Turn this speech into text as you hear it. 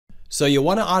So you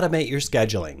want to automate your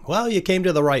scheduling? Well, you came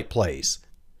to the right place.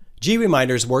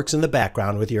 GReminders works in the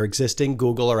background with your existing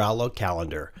Google or Outlook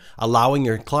calendar, allowing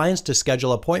your clients to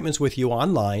schedule appointments with you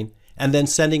online and then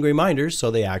sending reminders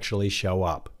so they actually show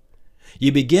up.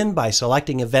 You begin by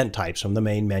selecting event types from the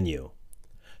main menu.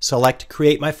 Select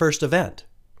Create My First Event.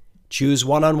 Choose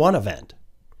One-on-One Event.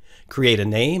 Create a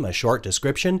name, a short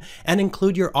description, and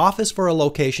include your office for a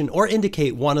location or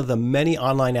indicate one of the many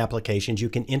online applications you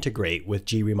can integrate with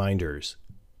GReminders.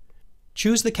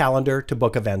 Choose the calendar to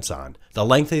book events on, the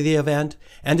length of the event,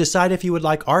 and decide if you would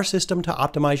like our system to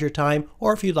optimize your time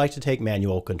or if you'd like to take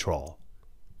manual control.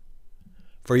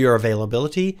 For your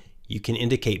availability, you can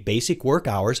indicate basic work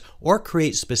hours or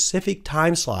create specific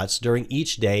time slots during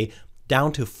each day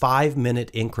down to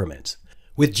 5-minute increments.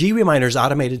 With GReminders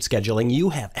automated scheduling, you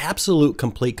have absolute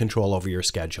complete control over your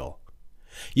schedule.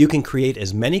 You can create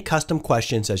as many custom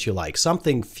questions as you like,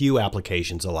 something few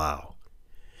applications allow.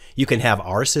 You can have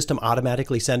our system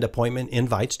automatically send appointment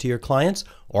invites to your clients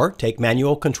or take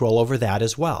manual control over that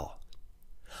as well.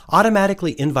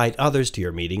 Automatically invite others to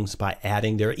your meetings by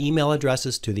adding their email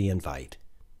addresses to the invite.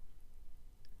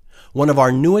 One of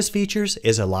our newest features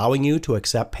is allowing you to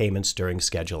accept payments during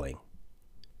scheduling.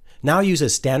 Now use a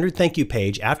standard thank you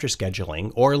page after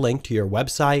scheduling or link to your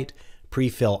website,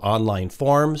 pre-fill online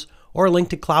forms, or link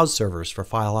to cloud servers for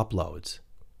file uploads.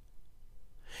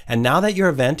 And now that your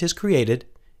event is created,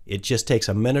 it just takes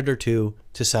a minute or two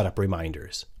to set up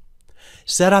reminders.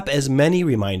 Set up as many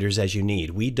reminders as you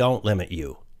need. We don't limit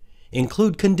you.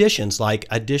 Include conditions like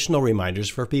additional reminders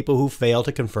for people who fail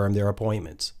to confirm their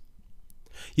appointments.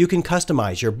 You can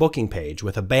customize your booking page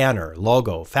with a banner,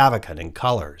 logo, favicon, and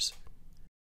colors.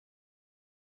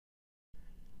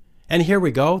 And here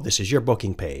we go. This is your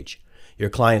booking page. Your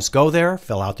clients go there,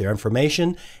 fill out their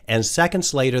information, and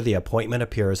seconds later the appointment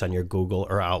appears on your Google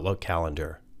or Outlook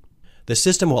calendar. The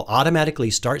system will automatically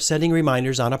start sending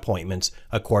reminders on appointments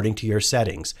according to your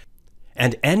settings,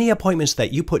 and any appointments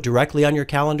that you put directly on your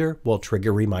calendar will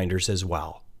trigger reminders as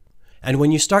well. And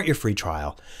when you start your free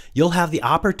trial, you'll have the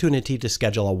opportunity to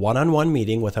schedule a one-on-one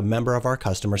meeting with a member of our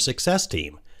customer success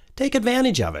team. Take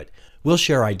advantage of it. We'll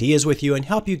share ideas with you and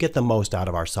help you get the most out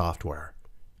of our software.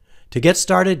 To get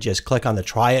started, just click on the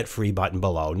Try It Free button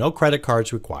below. No credit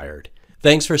cards required.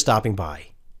 Thanks for stopping by.